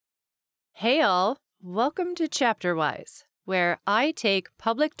Hey all, welcome to Chapterwise, where I take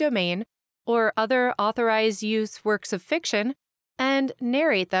public domain or other authorized use works of fiction and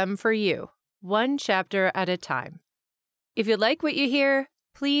narrate them for you, one chapter at a time. If you like what you hear,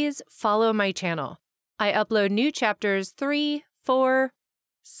 please follow my channel. I upload new chapters 3, 4,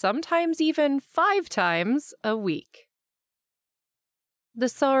 sometimes even 5 times a week. The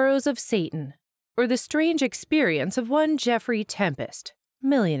Sorrows of Satan, or the Strange Experience of One Geoffrey Tempest,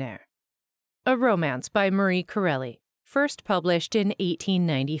 Millionaire. A romance by Marie Corelli, first published in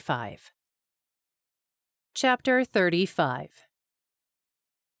 1895. Chapter 35.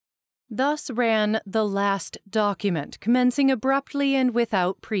 Thus ran the last document, commencing abruptly and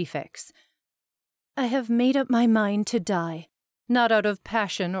without prefix. I have made up my mind to die, not out of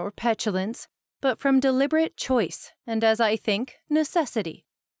passion or petulance, but from deliberate choice, and as I think, necessity.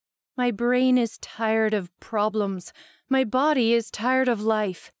 My brain is tired of problems, my body is tired of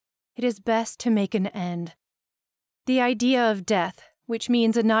life. It is best to make an end. The idea of death, which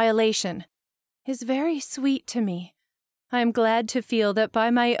means annihilation, is very sweet to me. I am glad to feel that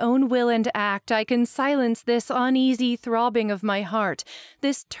by my own will and act I can silence this uneasy throbbing of my heart,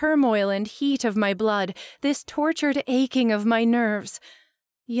 this turmoil and heat of my blood, this tortured aching of my nerves.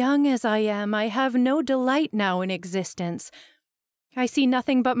 Young as I am, I have no delight now in existence. I see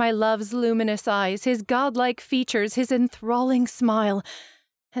nothing but my love's luminous eyes, his godlike features, his enthralling smile,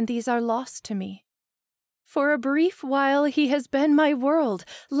 and these are lost to me. For a brief while he has been my world,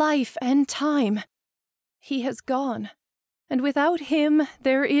 life and time. He has gone, and without him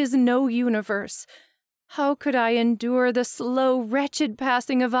there is no universe. How could I endure the slow, wretched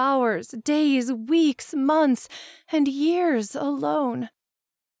passing of hours, days, weeks, months, and years alone?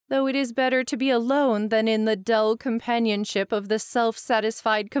 Though it is better to be alone than in the dull companionship of the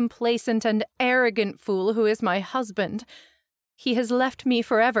self-satisfied, complacent, and arrogant fool who is my husband. He has left me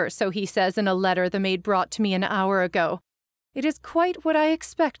forever, so he says in a letter the maid brought to me an hour ago. It is quite what I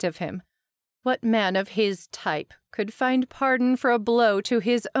expect of him. What man of his type could find pardon for a blow to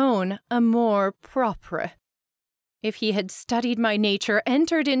his own amour propre? If he had studied my nature,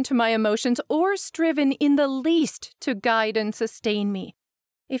 entered into my emotions, or striven in the least to guide and sustain me,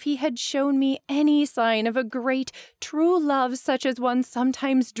 if he had shown me any sign of a great, true love such as one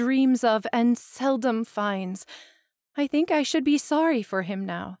sometimes dreams of and seldom finds, I think I should be sorry for him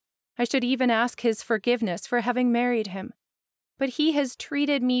now. I should even ask his forgiveness for having married him. But he has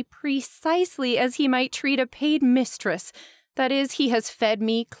treated me precisely as he might treat a paid mistress. That is, he has fed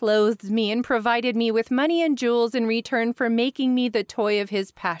me, clothed me, and provided me with money and jewels in return for making me the toy of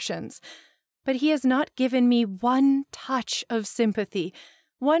his passions. But he has not given me one touch of sympathy,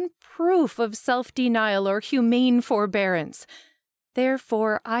 one proof of self-denial or humane forbearance.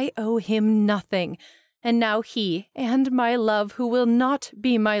 Therefore, I owe him nothing. And now he, and my love, who will not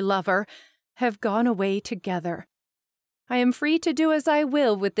be my lover, have gone away together. I am free to do as I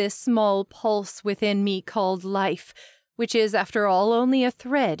will with this small pulse within me called life, which is, after all, only a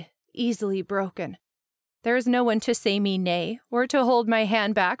thread, easily broken. There is no one to say me nay, or to hold my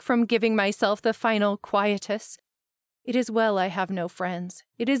hand back from giving myself the final quietus. It is well I have no friends.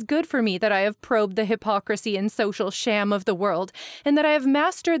 It is good for me that I have probed the hypocrisy and social sham of the world, and that I have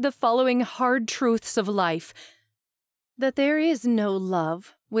mastered the following hard truths of life. That there is no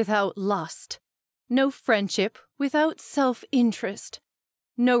love without lust, no friendship without self-interest,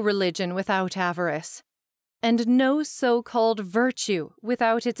 no religion without avarice, and no so-called virtue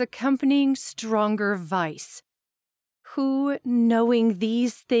without its accompanying stronger vice. Who, knowing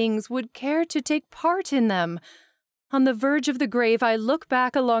these things, would care to take part in them? On the verge of the grave, I look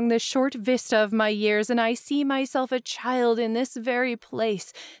back along the short vista of my years, and I see myself a child in this very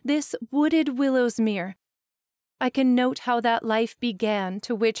place, this wooded Willowsmere. I can note how that life began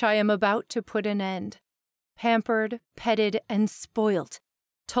to which I am about to put an end. Pampered, petted, and spoilt,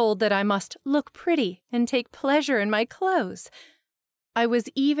 told that I must look pretty and take pleasure in my clothes. I was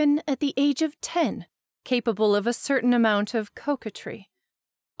even at the age of 10, capable of a certain amount of coquetry.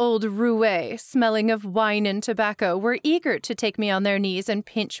 Old roués, smelling of wine and tobacco, were eager to take me on their knees and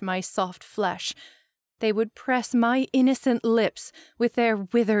pinch my soft flesh. They would press my innocent lips with their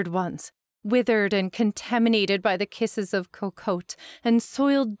withered ones, withered and contaminated by the kisses of cocotte and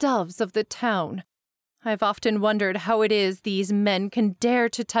soiled doves of the town. I've often wondered how it is these men can dare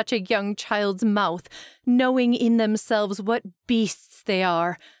to touch a young child's mouth, knowing in themselves what beasts they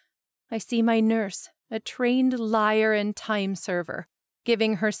are. I see my nurse, a trained liar and time-server,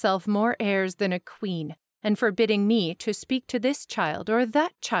 giving herself more airs than a queen, and forbidding me to speak to this child or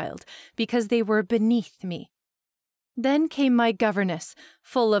that child, because they were beneath me. Then came my governess,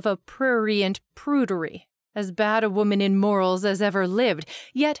 full of a prurient prudery, as bad a woman in morals as ever lived,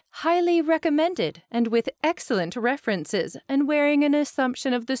 yet highly recommended and with excellent references and wearing an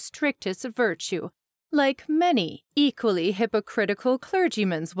assumption of the strictest virtue, like many equally hypocritical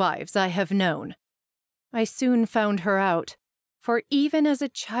clergymen's wives I have known. I soon found her out, for even as a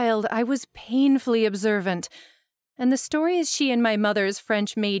child I was painfully observant, and the stories she and my mother's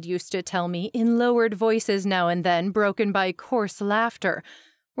French maid used to tell me, in lowered voices now and then broken by coarse laughter,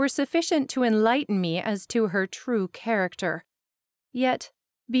 were sufficient to enlighten me as to her true character. Yet,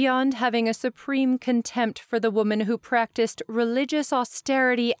 beyond having a supreme contempt for the woman who practiced religious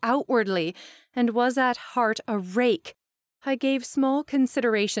austerity outwardly and was at heart a rake, I gave small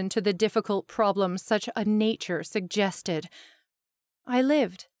consideration to the difficult problems such a nature suggested. I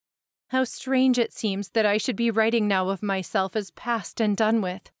lived. How strange it seems that I should be writing now of myself as past and done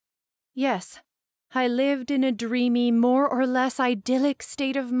with. Yes, I lived in a dreamy, more or less idyllic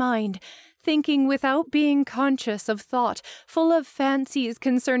state of mind, thinking without being conscious of thought, full of fancies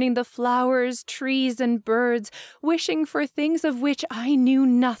concerning the flowers, trees, and birds, wishing for things of which I knew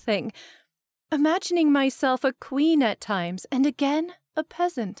nothing, imagining myself a queen at times, and again a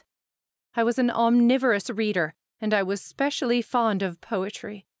peasant. I was an omnivorous reader, and I was specially fond of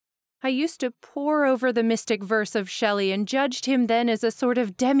poetry. I used to pore over the mystic verse of Shelley and judged him then as a sort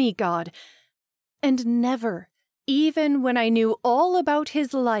of demigod, and never, even when I knew all about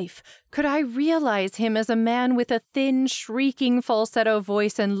his life, could I realize him as a man with a thin, shrieking falsetto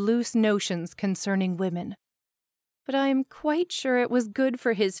voice and loose notions concerning women. But I am quite sure it was good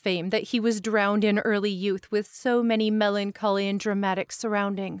for his fame that he was drowned in early youth with so many melancholy and dramatic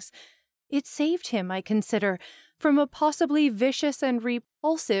surroundings. It saved him, I consider, from a possibly vicious and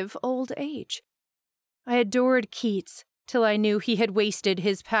repulsive old age. I adored Keats till I knew he had wasted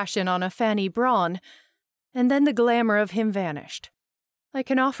his passion on a Fanny Brawne, and then the glamour of him vanished. I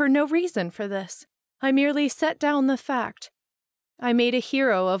can offer no reason for this. I merely set down the fact. I made a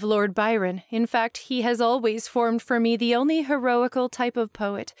hero of Lord Byron. In fact, he has always formed for me the only heroical type of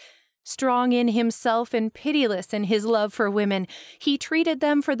poet. Strong in himself and pitiless in his love for women, he treated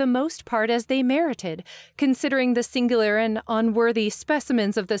them for the most part as they merited, considering the singular and unworthy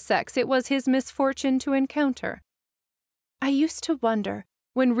specimens of the sex it was his misfortune to encounter. I used to wonder,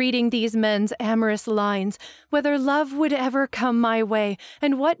 when reading these men's amorous lines, whether love would ever come my way,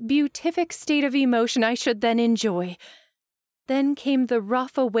 and what beatific state of emotion I should then enjoy. Then came the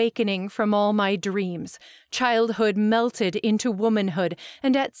rough awakening from all my dreams. Childhood melted into womanhood,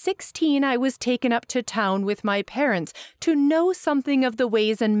 and at 16 I was taken up to town with my parents to know something of the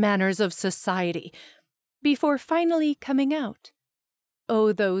ways and manners of society, before finally coming out.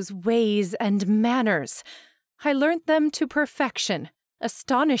 Oh, those ways and manners! I learnt them to perfection,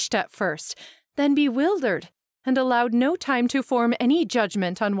 astonished at first, then bewildered, and allowed no time to form any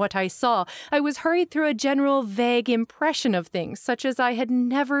judgment on what I saw. I was hurried through a general vague impression of things such as I had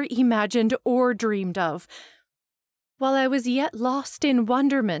never imagined or dreamed of. While I was yet lost in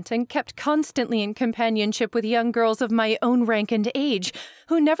wonderment and kept constantly in companionship with young girls of my own rank and age,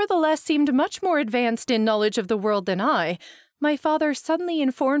 who nevertheless seemed much more advanced in knowledge of the world than I, my father suddenly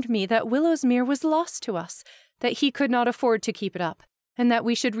informed me that Willowsmere was lost to us, that he could not afford to keep it up, and that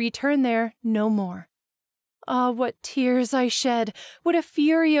we should return there no more. Ah, what tears I shed! What a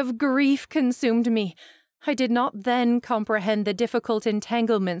fury of grief consumed me! I did not then comprehend the difficult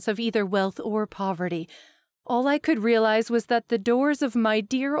entanglements of either wealth or poverty. All I could realize was that the doors of my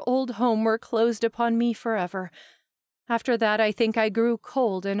dear old home were closed upon me forever. After that, I think I grew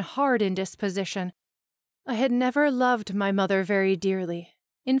cold and hard in disposition. I had never loved my mother very dearly.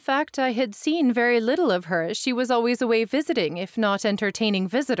 In fact, I had seen very little of her, as she was always away visiting, if not entertaining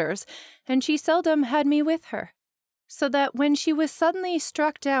visitors, and she seldom had me with her. So that when she was suddenly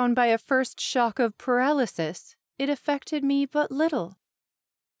struck down by a first shock of paralysis, it affected me but little.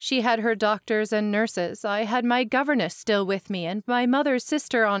 She had her doctors and nurses, I had my governess still with me, and my mother's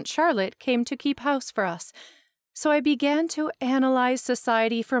sister, Aunt Charlotte, came to keep house for us. So I began to analyze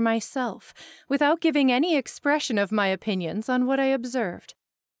society for myself, without giving any expression of my opinions on what I observed.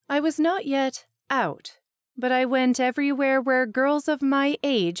 I was not yet out, but I went everywhere where girls of my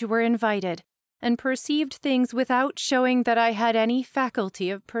age were invited, and perceived things without showing that I had any faculty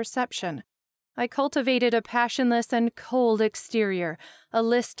of perception. I cultivated a passionless and cold exterior, a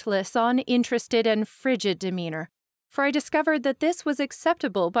listless, uninterested, and frigid demeanor, for I discovered that this was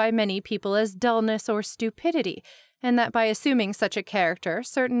acceptable by many people as dullness or stupidity, and that by assuming such a character,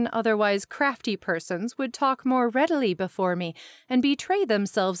 certain otherwise crafty persons would talk more readily before me and betray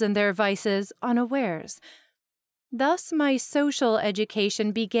themselves in their vices unawares. Thus my social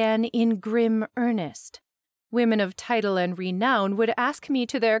education began in grim earnest. Women of title and renown would ask me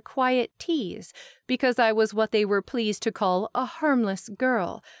to their quiet teas because I was what they were pleased to call a harmless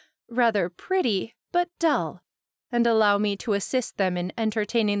girl, rather pretty but dull, and allow me to assist them in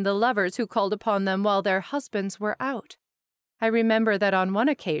entertaining the lovers who called upon them while their husbands were out. I remember that on one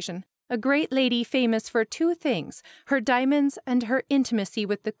occasion, a great lady famous for two things, her diamonds and her intimacy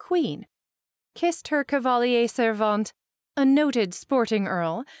with the Queen, kissed her cavalier servant, a noted sporting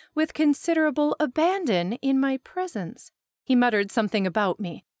earl, with considerable abandon in my presence. He muttered something about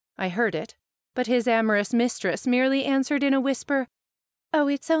me. I heard it, but his amorous mistress merely answered in a whisper, "Oh,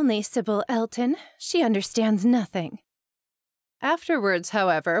 it's only Sybil Elton. She understands nothing." Afterwards,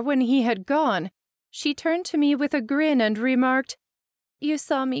 however, when he had gone, she turned to me with a grin and remarked, "You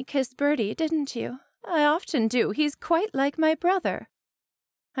saw me kiss Bertie, didn't you? I often do. He's quite like my brother."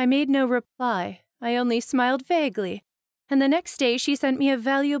 I made no reply. I only smiled vaguely, and the next day she sent me a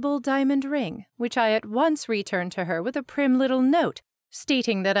valuable diamond ring, which I at once returned to her with a prim little note,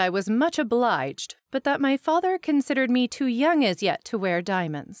 stating that I was much obliged, but that my father considered me too young as yet to wear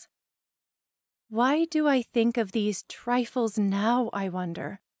diamonds. Why do I think of these trifles now, I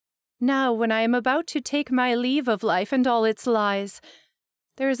wonder? Now, when I am about to take my leave of life and all its lies.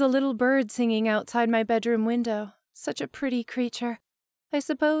 There is a little bird singing outside my bedroom window. Such a pretty creature. I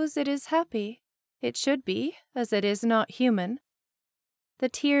suppose it is happy. It should be, as it is not human. The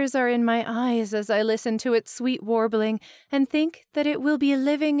tears are in my eyes as I listen to its sweet warbling and think that it will be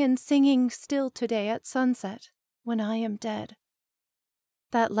living and singing still today at sunset, when I am dead.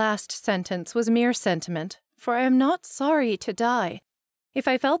 That last sentence was mere sentiment, for I am not sorry to die. If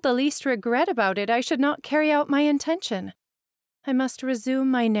I felt the least regret about it, I should not carry out my intention. I must resume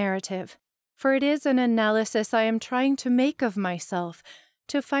my narrative, for it is an analysis I am trying to make of myself,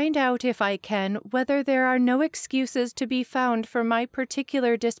 to find out, if I can, whether there are no excuses to be found for my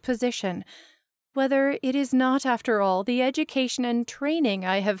particular disposition, whether it is not, after all, the education and training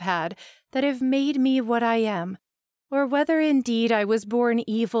I have had that have made me what I am, or whether indeed I was born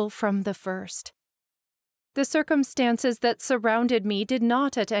evil from the first. The circumstances that surrounded me did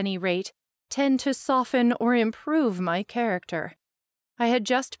not, at any rate, tend to soften or improve my character. I had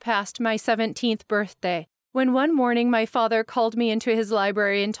just passed my 17th birthday, when one morning my father called me into his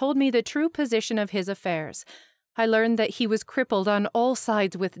library and told me the true position of his affairs. I learned that he was crippled on all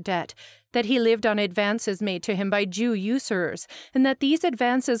sides with debt, that he lived on advances made to him by Jew usurers, and that these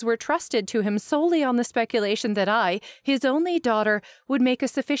advances were trusted to him solely on the speculation that I, his only daughter, would make a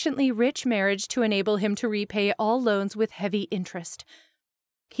sufficiently rich marriage to enable him to repay all loans with heavy interest.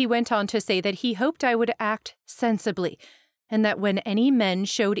 He went on to say that he hoped I would act sensibly, and that when any men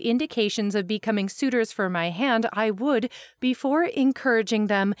showed indications of becoming suitors for my hand, I would, before encouraging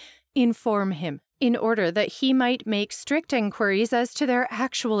them, inform him, in order that he might make strict enquiries as to their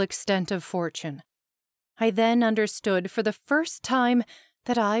actual extent of fortune. I then understood for the first time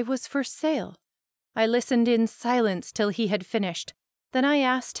that I was for sale. I listened in silence till he had finished. Then I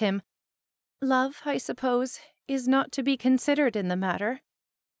asked him, "Love, I suppose, is not to be considered in the matter?"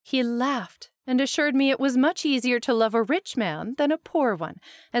 He laughed and assured me it was much easier to love a rich man than a poor one,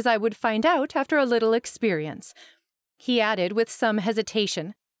 as I would find out after a little experience. He added, with some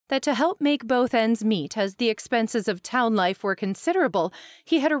hesitation, that to help make both ends meet, as the expenses of town life were considerable,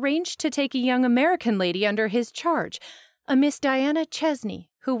 he had arranged to take a young American lady under his charge, a Miss Diana Chesney,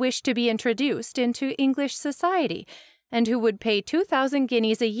 who wished to be introduced into English society, and who would pay 2,000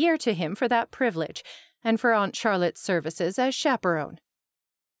 guineas a year to him for that privilege, and for Aunt Charlotte's services as chaperone.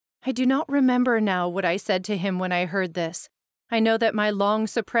 I do not remember now what I said to him when I heard this. I know that my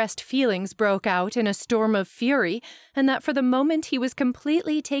long-suppressed feelings broke out in a storm of fury, and that for the moment he was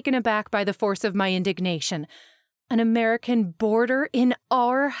completely taken aback by the force of my indignation. An American boarder in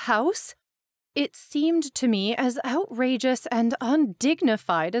our house? It seemed to me as outrageous and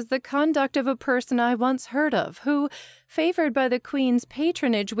undignified as the conduct of a person I once heard of, who, favored by the Queen's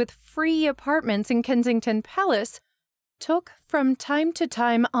patronage with free apartments in Kensington Palace, took from time to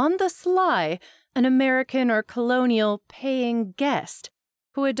time on the sly an American or colonial paying guest,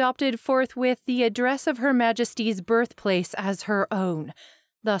 who adopted forthwith the address of Her Majesty's birthplace as her own,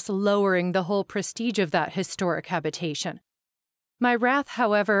 thus lowering the whole prestige of that historic habitation. My wrath,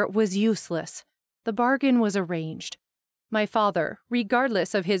 however, was useless. The bargain was arranged. My father,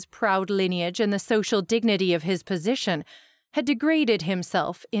 regardless of his proud lineage and the social dignity of his position, had degraded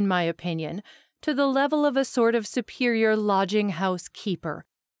himself, in my opinion, to the level of a sort of superior lodging-house keeper,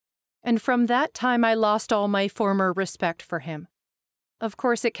 and from that time I lost all my former respect for him. Of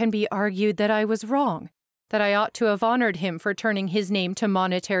course, it can be argued that I was wrong, that I ought to have honored him for turning his name to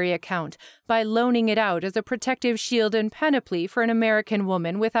monetary account by loaning it out as a protective shield and panoply for an American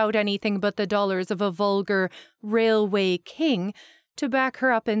woman without anything but the dollars of a vulgar railway king to back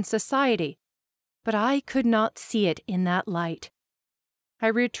her up in society. But I could not see it in that light. I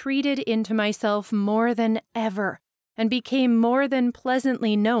retreated into myself more than ever, and became more than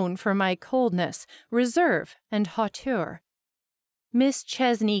pleasantly known for my coldness, reserve, and hauteur. Miss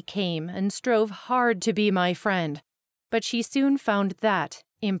Chesney came and strove hard to be my friend, but she soon found that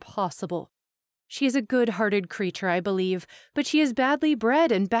impossible. She is a good-hearted creature, I believe, but she is badly bred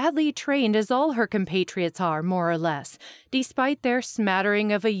and badly trained as all her compatriots are, more or less, despite their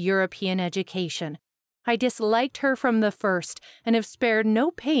smattering of a European education. I disliked her from the first, and have spared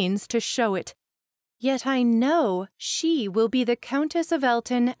no pains to show it. Yet I know she will be the Countess of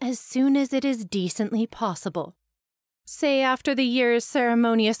Elton as soon as it is decently possible. Say after the year's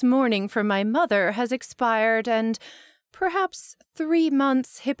ceremonious mourning for my mother has expired, and perhaps 3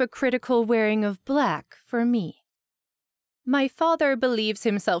 months' hypocritical wearing of black for me. My father believes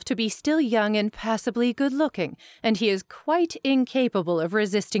himself to be still young and passably good-looking, and he is quite incapable of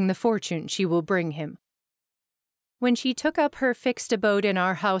resisting the fortune she will bring him. When she took up her fixed abode in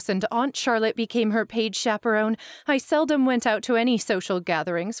our house and Aunt Charlotte became her paid chaperone, I seldom went out to any social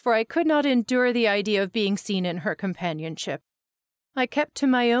gatherings, for I could not endure the idea of being seen in her companionship. I kept to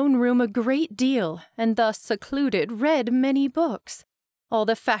my own room a great deal, and thus secluded read many books. All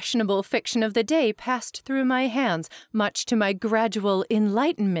the fashionable fiction of the day passed through my hands, much to my gradual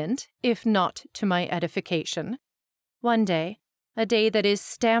enlightenment, if not to my edification. One day, a day that is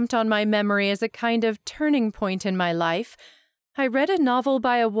stamped on my memory as a kind of turning point in my life, I read a novel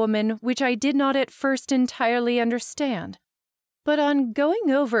by a woman which I did not at first entirely understand. But on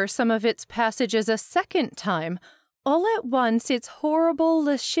going over some of its passages a second time, all at once its horrible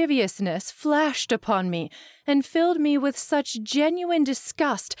lasciviousness flashed upon me, and filled me with such genuine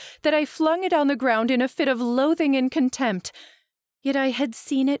disgust that I flung it on the ground in a fit of loathing and contempt. Yet I had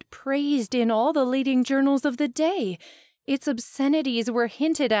seen it praised in all the leading journals of the day. Its obscenities were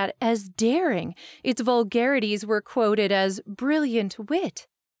hinted at as daring, its vulgarities were quoted as brilliant wit.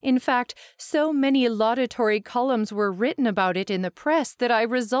 In fact, so many laudatory columns were written about it in the press that I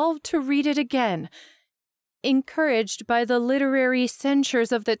resolved to read it again. Encouraged by the literary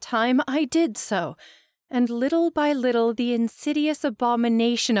censures of the time, I did so, and little by little the insidious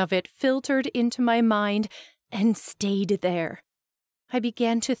abomination of it filtered into my mind and stayed there. I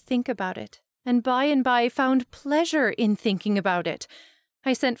began to think about it, and by found pleasure in thinking about it.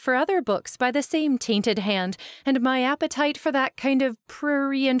 I sent for other books by the same tainted hand, and my appetite for that kind of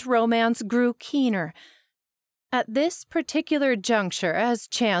prurient romance grew keener. At this particular juncture, as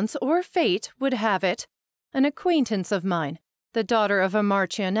chance or fate would have it, an acquaintance of mine, the daughter of a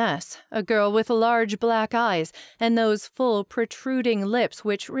marchioness, a girl with large black eyes and those full protruding lips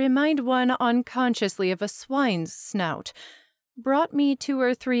which remind one unconsciously of a swine's snout, brought me 2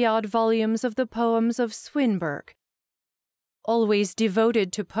 or 3 odd volumes of the poems of Swinburne. Always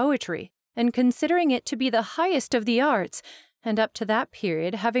devoted to poetry, and considering it to be the highest of the arts, and up to that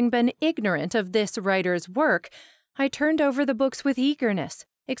period having been ignorant of this writer's work, I turned over the books with eagerness,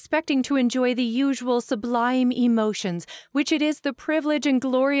 expecting to enjoy the usual sublime emotions which it is the privilege and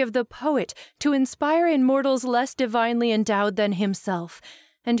glory of the poet to inspire in mortals less divinely endowed than himself,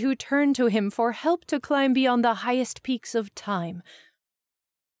 and who turn to him for help to climb beyond the highest peaks of time.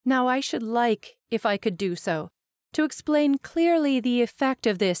 Now I should like, if I could do so, to explain clearly the effect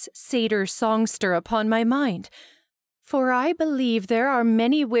of this satyr songster upon my mind, for I believe there are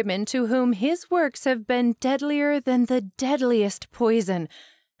many women to whom his works have been deadlier than the deadliest poison,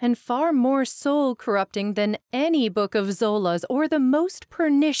 and far more soul-corrupting than any book of Zola's or the most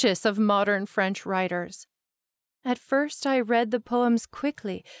pernicious of modern French writers. At first I read the poems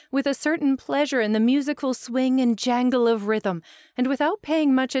quickly, with a certain pleasure in the musical swing and jangle of rhythm, and without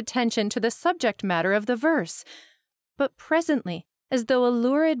paying much attention to the subject matter of the verse. But presently, as though a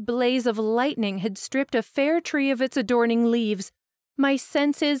lurid blaze of lightning had stripped a fair tree of its adorning leaves, my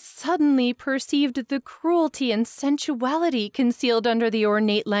senses suddenly perceived the cruelty and sensuality concealed under the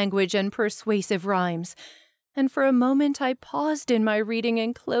ornate language and persuasive rhymes, and for a moment I paused in my reading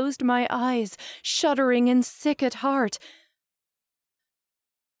and closed my eyes, shuddering and sick at heart.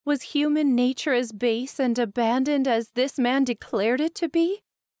 Was human nature as base and abandoned as this man declared it to be?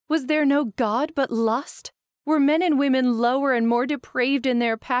 Was there no God but lust? Were men and women lower and more depraved in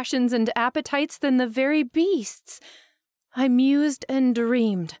their passions and appetites than the very beasts? I mused and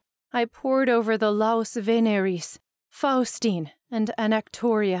dreamed. I pored over the Laus Veneris, Faustine, and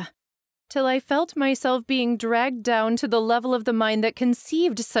Anactoria. till I felt myself being dragged down to the level of the mind that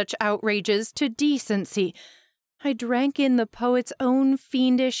conceived such outrages to decency. I drank in the poet's own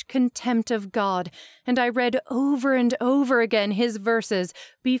fiendish contempt of God, and I read over and over again his verses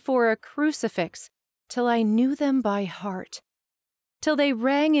before a crucifix, till I knew them by heart, till they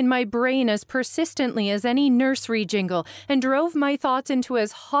rang in my brain as persistently as any nursery jingle, and drove my thoughts into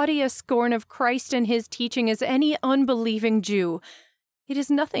as haughty a scorn of Christ and his teaching as any unbelieving Jew. It is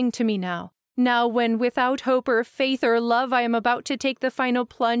nothing to me now when without hope or faith or love I am about to take the final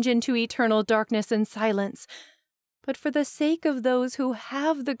plunge into eternal darkness and silence. But for the sake of those who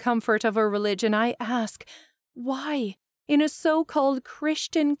have the comfort of a religion, I ask, why, in a so-called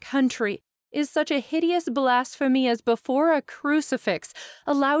Christian country, is such a hideous blasphemy as before a crucifix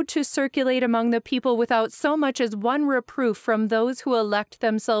allowed to circulate among the people without so much as one reproof from those who elect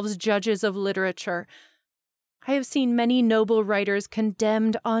themselves judges of literature? I have seen many noble writers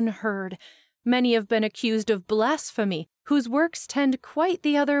condemned unheard. Many have been accused of blasphemy, whose works tend quite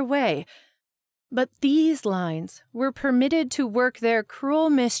the other way. But these lines were permitted to work their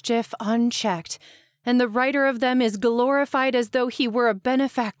cruel mischief unchecked, and the writer of them is glorified as though he were a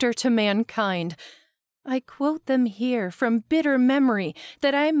benefactor to mankind. I quote them here from bitter memory,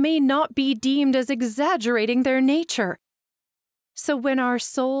 that I may not be deemed as exaggerating their nature. So when our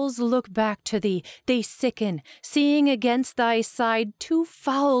souls look back to thee, they sicken, seeing against thy side, too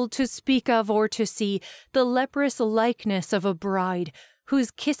foul to speak of or to see, the leprous likeness of a bride,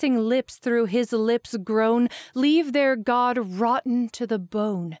 whose kissing lips through his lips grown leave their God rotten to the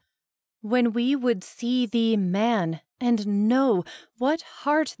bone. When we would see thee man, and know what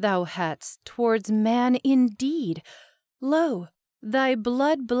heart thou hadst towards man indeed, lo, thy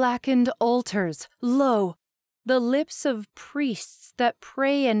blood-blackened altars, lo, the lips of priests that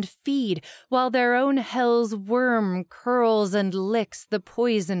pray and feed, while their own hell's worm curls and licks the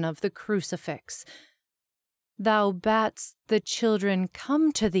poison of the crucifix. Thou badst the children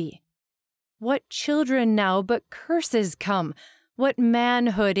come to thee. What children now but curses come? What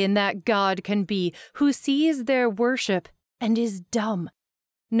manhood in that God can be, who sees their worship and is dumb?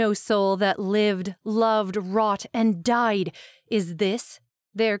 No soul that lived, loved, wrought, and died is this,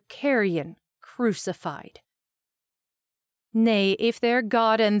 their carrion crucified. Nay, if their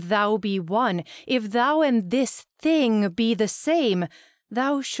God and thou be one, if thou and this thing be the same,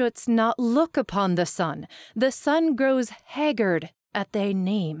 thou shouldst not look upon the sun. The sun grows haggard at thy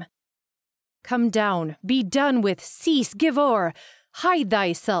name. Come down, be done with, cease, give o'er. Hide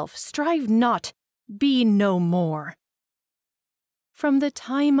thyself, strive not, be no more. From the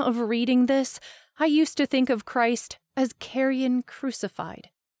time of reading this, I used to think of Christ as carrion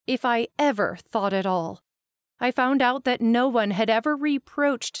crucified, if I ever thought at all. I found out that no one had ever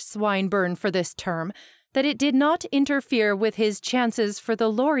reproached Swinburne for this term, that it did not interfere with his chances for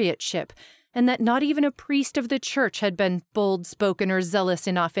the laureateship, and that not even a priest of the church had been bold-spoken or zealous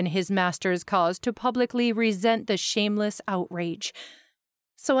enough in his master's cause to publicly resent the shameless outrage.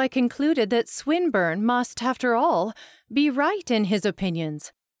 So I concluded that Swinburne must, after all, be right in his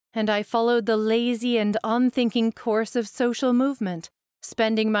opinions, and I followed the lazy and unthinking course of social movement,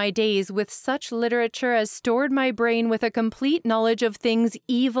 spending my days with such literature as stored my brain with a complete knowledge of things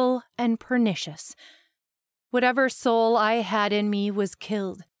evil and pernicious. Whatever soul I had in me was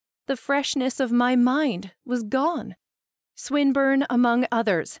killed. The freshness of my mind was gone. Swinburne, among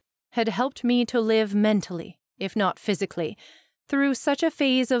others, had helped me to live mentally, if not physically, through such a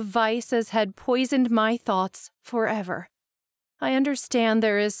phase of vice as had poisoned my thoughts forever. I understand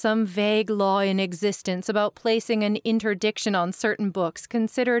there is some vague law in existence about placing an interdiction on certain books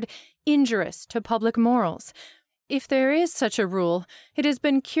considered injurious to public morals. If there is such a rule, it has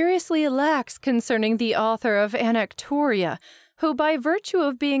been curiously lax concerning the author of Anactoria, who by virtue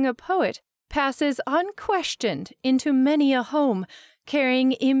of being a poet passes unquestioned into many a home,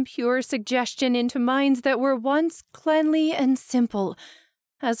 carrying impure suggestion into minds that were once cleanly and simple.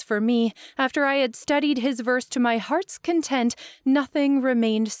 As for me, after I had studied his verse to my heart's content, nothing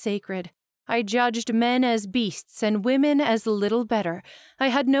remained sacred. I judged men as beasts and women as little better. I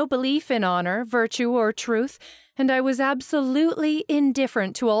had no belief in honor, virtue, or truth, and I was absolutely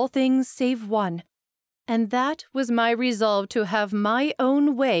indifferent to all things save one. And that was my resolve to have my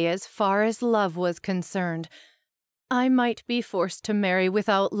own way as far as love was concerned. I might be forced to marry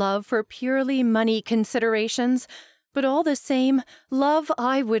without love for purely money considerations, but all the same, love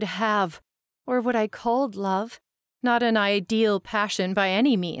I would have, or what I called love. Not an ideal passion by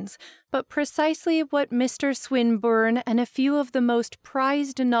any means, but precisely what Mr. Swinburne and a few of the most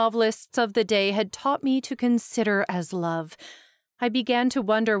prized novelists of the day had taught me to consider as love. I began to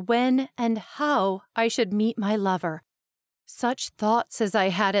wonder when and how I should meet my lover. Such thoughts as I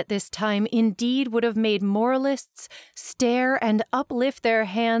had at this time indeed would have made moralists stare and uplift their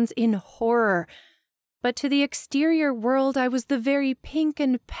hands in horror. But to the exterior world I was the very pink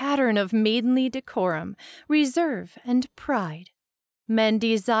and pattern of maidenly decorum, reserve, and pride. Men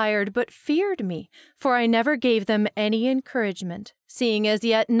desired but feared me, for I never gave them any encouragement, seeing as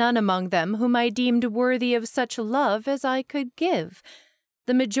yet none among them whom I deemed worthy of such love as I could give.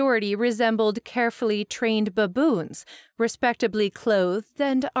 The majority resembled carefully trained baboons, respectably clothed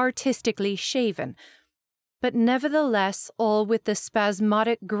and artistically shaven, but nevertheless all with the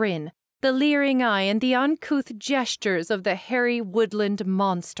spasmodic grin, the leering eye, and the uncouth gestures of the hairy woodland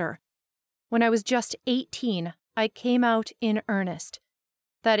monster. When I was just 18, I came out in earnest.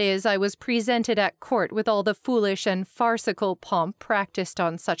 That is, I was presented at court with all the foolish and farcical pomp practiced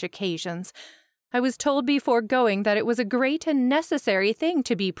on such occasions. I was told before going that it was a great and necessary thing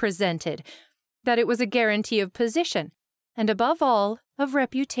to be presented, that it was a guarantee of position, and above all, of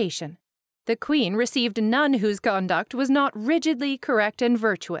reputation. The Queen received none whose conduct was not rigidly correct and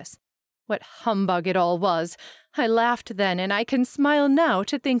virtuous. What humbug it all was! I laughed then, and I can smile now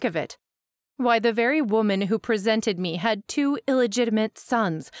to think of it. Why, the very woman who presented me had 2 illegitimate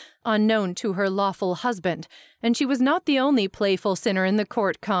sons, unknown to her lawful husband, and she was not the only playful sinner in the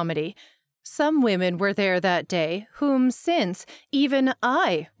court comedy. Some women were there that day, whom since even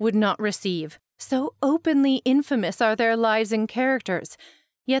I would not receive. So openly infamous are their lives and characters.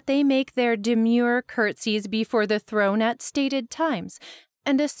 Yet they make their demure curtsies before the throne at stated times,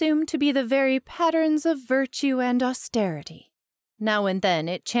 and assume to be the very patterns of virtue and austerity. Now and then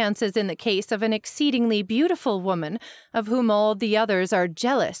it chances in the case of an exceedingly beautiful woman, of whom all the others are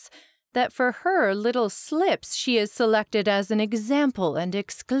jealous, that for her little slips she is selected as an example and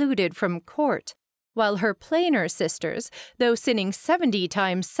excluded from court, while her plainer sisters, though sinning 70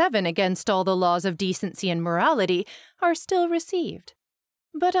 times 7 against all the laws of decency and morality, are still received.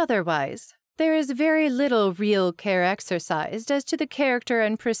 But otherwise, there is very little real care exercised as to the character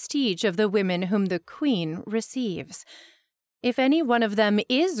and prestige of the women whom the Queen receives. If any one of them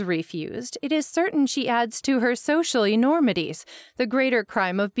is refused, it is certain she adds to her social enormities the greater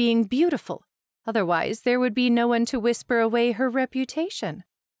crime of being beautiful. Otherwise, there would be no one to whisper away her reputation.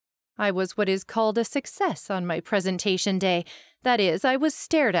 I was what is called a success on my presentation day. That is, I was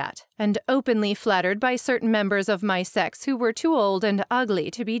stared at and openly flattered by certain members of my sex who were too old and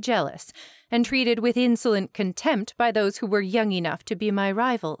ugly to be jealous, and treated with insolent contempt by those who were young enough to be my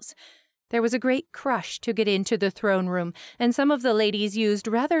rivals. There was a great crush to get into the throne room, and some of the ladies used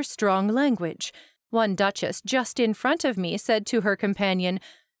rather strong language. One duchess just in front of me said to her companion,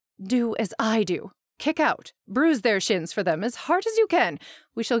 "Do as I do. Kick out. Bruise their shins for them as hard as you can.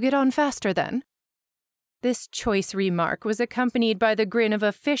 We shall get on faster then." This choice remark was accompanied by the grin of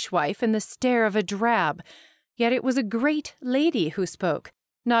a fishwife and the stare of a drab. Yet it was a great lady who spoke,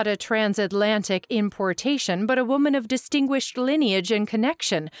 not a transatlantic importation, but a woman of distinguished lineage and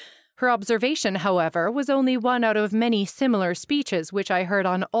connection. Her observation, however, was only one out of many similar speeches which I heard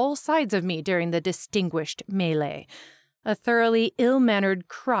on all sides of me during the distinguished mêlée. A thoroughly ill-mannered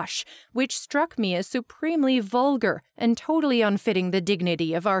crush, which struck me as supremely vulgar and totally unfitting the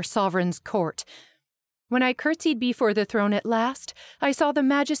dignity of our sovereign's court. When I curtsied before the throne at last, I saw the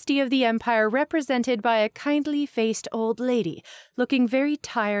majesty of the empire represented by a kindly-faced old lady, looking very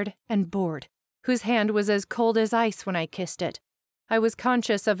tired and bored, whose hand was as cold as ice when I kissed it. I was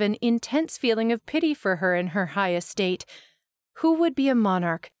conscious of an intense feeling of pity for her in her high estate. Who would be a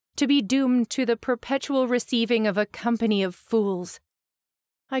monarch, to be doomed to the perpetual receiving of a company of fools?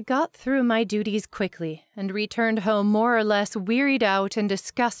 I got through my duties quickly, and returned home more or less wearied out and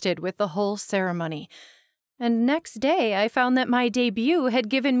disgusted with the whole ceremony. And next day I found that my debut had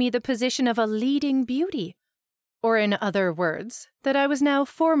given me the position of a leading beauty. Or in other words, that I was now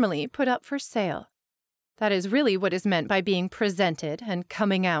formally put up for sale. That is really what is meant by being presented and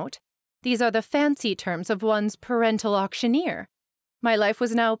coming out. These are the fancy terms of one's parental auctioneer. My life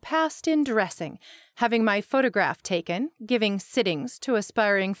was now passed in dressing, having my photograph taken, giving sittings to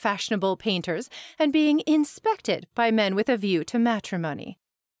aspiring fashionable painters, and being inspected by men with a view to matrimony.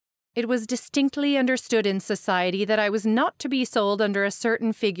 It was distinctly understood in society that I was not to be sold under a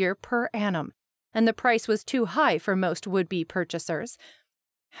certain figure per annum, and the price was too high for most would-be purchasers.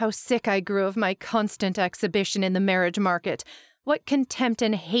 How sick I grew of my constant exhibition in the marriage market! What contempt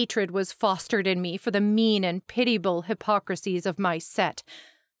and hatred was fostered in me for the mean and pitiable hypocrisies of my set!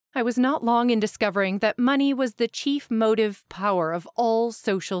 I was not long in discovering that money was the chief motive power of all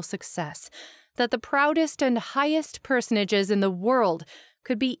social success, that the proudest and highest personages in the world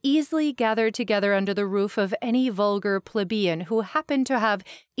could be easily gathered together under the roof of any vulgar plebeian who happened to have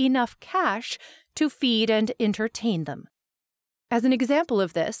enough cash to feed and entertain them. As an example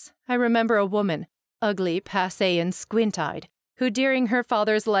of this, I remember a woman, ugly, passé, and squint-eyed, who during her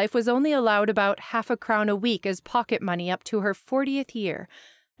father's life was only allowed about ½ crown a week as pocket money up to her 40th year,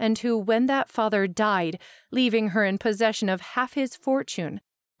 and who, when that father died, leaving her in possession of half his fortune,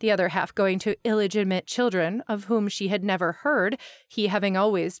 the other half going to illegitimate children of whom she had never heard, he having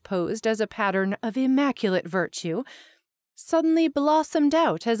always posed as a pattern of immaculate virtue, suddenly blossomed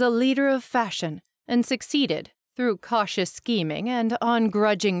out as a leader of fashion, and succeeded, through cautious scheming and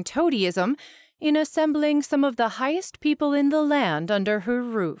ungrudging toadyism, in assembling some of the highest people in the land under her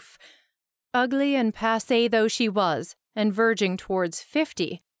roof. Ugly and passé though she was, and verging towards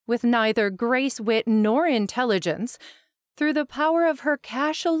 50, with neither grace, wit, nor intelligence, through the power of her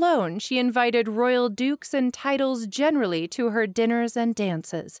cash alone she invited royal dukes and titles generally to her dinners and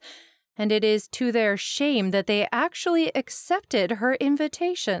dances, and it is to their shame that they actually accepted her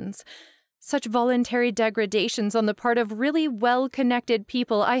invitations. Such voluntary degradations on the part of really well-connected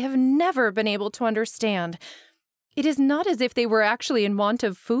people I have never been able to understand. It is not as if they were actually in want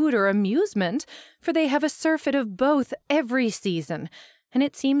of food or amusement, for they have a surfeit of both every season, and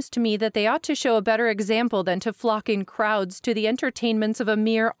it seems to me that they ought to show a better example than to flock in crowds to the entertainments of a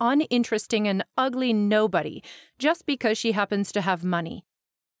mere uninteresting and ugly nobody, just because she happens to have money.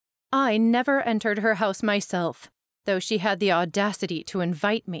 I never entered her house myself, though she had the audacity to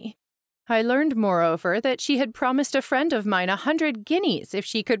invite me. I learned, moreover, that she had promised a friend of mine 100 guineas if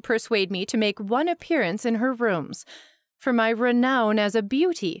she could persuade me to make one appearance in her rooms, for my renown as a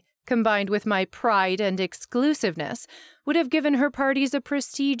beauty, combined with my pride and exclusiveness, would have given her parties a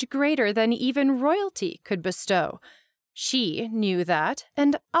prestige greater than even royalty could bestow. She knew that,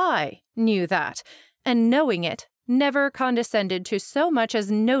 and I knew that, and knowing it, never condescended to so much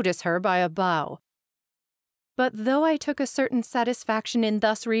as notice her by a bow. But though I took a certain satisfaction in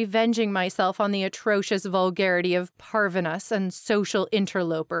thus revenging myself on the atrocious vulgarity of parvenus and social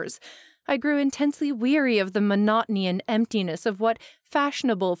interlopers, I grew intensely weary of the monotony and emptiness of what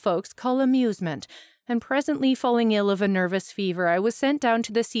fashionable folks call amusement, and presently falling ill of a nervous fever, I was sent down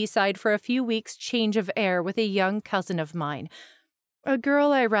to the seaside for a few weeks' change of air with a young cousin of mine, a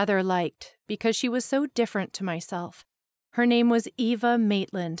girl I rather liked, because she was so different to myself. Her name was Eva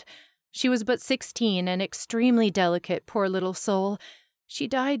Maitland. She was but 16 and extremely delicate, poor little soul. She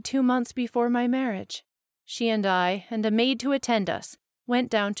died 2 months before my marriage. She and I, and a maid to attend us, went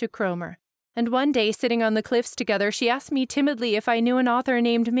down to Cromer, and one day, sitting on the cliffs together, she asked me timidly if I knew an author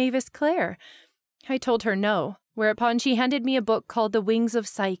named Mavis Clare. I told her no, whereupon she handed me a book called The Wings of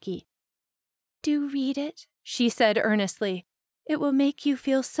Psyche. "Do read it," she said earnestly. "It will make you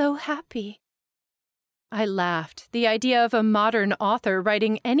feel so happy." I laughed. The idea of a modern author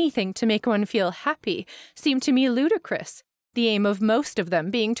writing anything to make one feel happy seemed to me ludicrous, the aim of most of them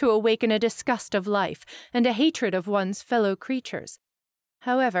being to awaken a disgust of life and a hatred of one's fellow creatures.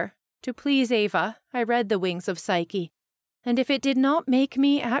 However, to please Eva, I read The Wings of Psyche, and if it did not make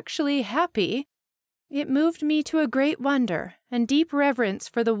me actually happy, it moved me to a great wonder and deep reverence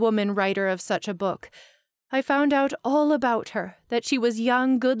for the woman writer of such a book. I found out all about her, that she was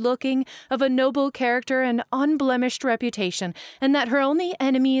young, good-looking, of a noble character and unblemished reputation, and that her only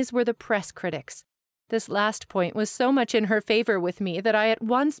enemies were the press critics. This last point was so much in her favor with me that I at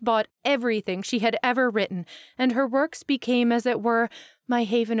once bought everything she had ever written, and her works became, as it were, my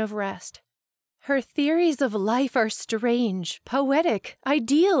haven of rest. Her theories of life are strange, poetic,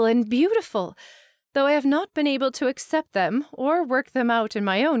 ideal, and beautiful. Though I have not been able to accept them or work them out in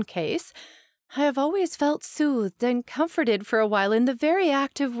my own case, I have always felt soothed and comforted for a while in the very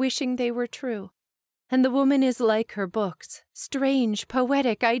act of wishing they were true. And the woman is like her books, strange,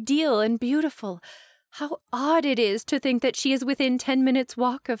 poetic, ideal, and beautiful. How odd it is to think that she is within 10 minutes'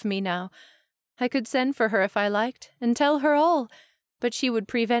 walk of me now. I could send for her if I liked, and tell her all, but she would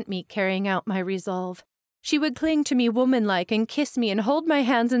prevent me carrying out my resolve. She would cling to me womanlike and kiss me and hold my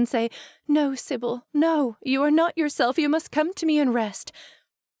hands and say, "No, Sybil, no, you are not yourself, you must come to me and rest."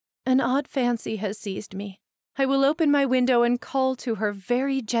 An odd fancy has seized me. I will open my window and call to her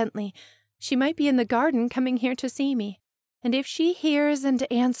very gently. She might be in the garden coming here to see me. And if she hears and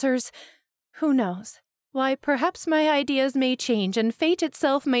answers, who knows? Why, perhaps my ideas may change and fate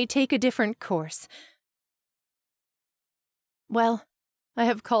itself may take a different course. Well, I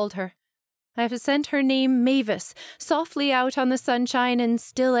have called her. I have sent her name Mavis softly out on the sunshine and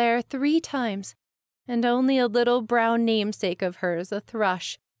still air 3 times, and only a little brown namesake of hers, a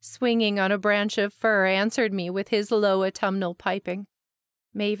thrush, swinging on a branch of fir, answered me with his low autumnal piping.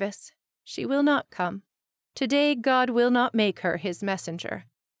 Mavis, she will not come. Today God will not make her his messenger.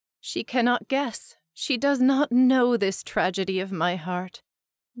 She cannot guess. She does not know this tragedy of my heart,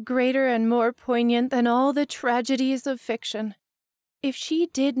 greater and more poignant than all the tragedies of fiction. If she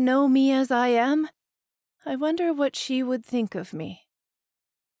did know me as I am, I wonder what she would think of me.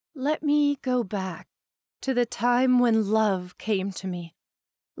 Let me go back to the time when love came to me.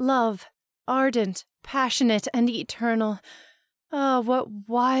 Love, ardent, passionate, and eternal. Ah, what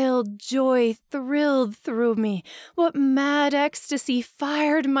wild joy thrilled through me, what mad ecstasy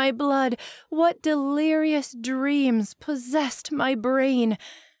fired my blood, what delirious dreams possessed my brain.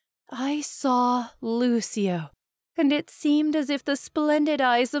 I saw Lucio, and it seemed as if the splendid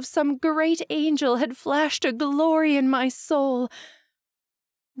eyes of some great angel had flashed a glory in my soul.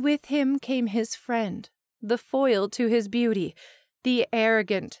 With him came his friend, the foil to his beauty, the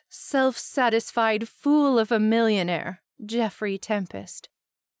arrogant, self-satisfied fool of a millionaire, Geoffrey Tempest.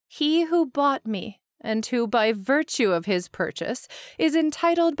 He who bought me, and who by virtue of his purchase is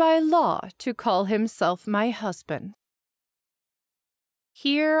entitled by law to call himself my husband.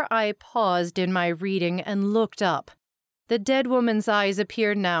 Here I paused in my reading and looked up. The dead woman's eyes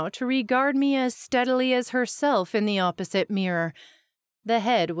appeared now to regard me as steadily as herself in the opposite mirror. The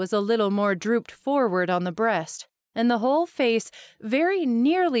head was a little more drooped forward on the breast, and the whole face very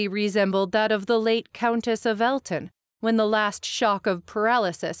nearly resembled that of the late Countess of Elton, when the last shock of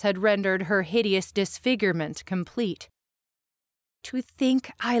paralysis had rendered her hideous disfigurement complete. "To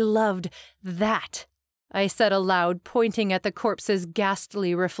think I loved that," I said aloud, pointing at the corpse's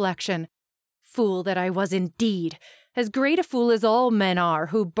ghastly reflection. Fool that I was indeed, as great a fool as all men are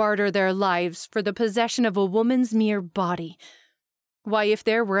who barter their lives for the possession of a woman's mere body. Why, if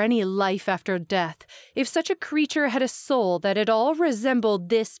there were any life after death, if such a creature had a soul that at all resembled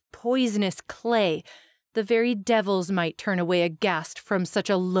this poisonous clay, the very devils might turn away aghast from such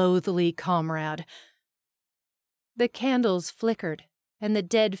a loathly comrade. The candles flickered, and the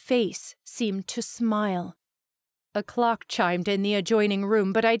dead face seemed to smile. A clock chimed in the adjoining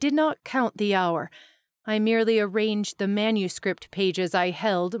room, but I did not count the hour. I merely arranged the manuscript pages I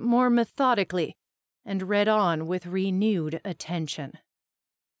held more methodically, and read on with renewed attention.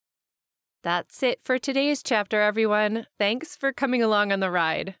 That's it for today's chapter, everyone. Thanks for coming along on the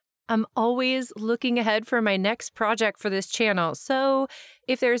ride. I'm always looking ahead for my next project for this channel, so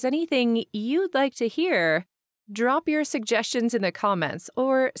if there's anything you'd like to hear, drop your suggestions in the comments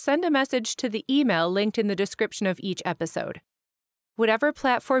or send a message to the email linked in the description of each episode. Whatever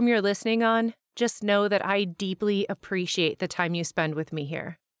platform you're listening on, just know that I deeply appreciate the time you spend with me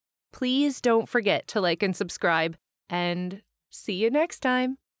here. Please don't forget to like and subscribe, and see you next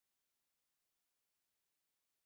time.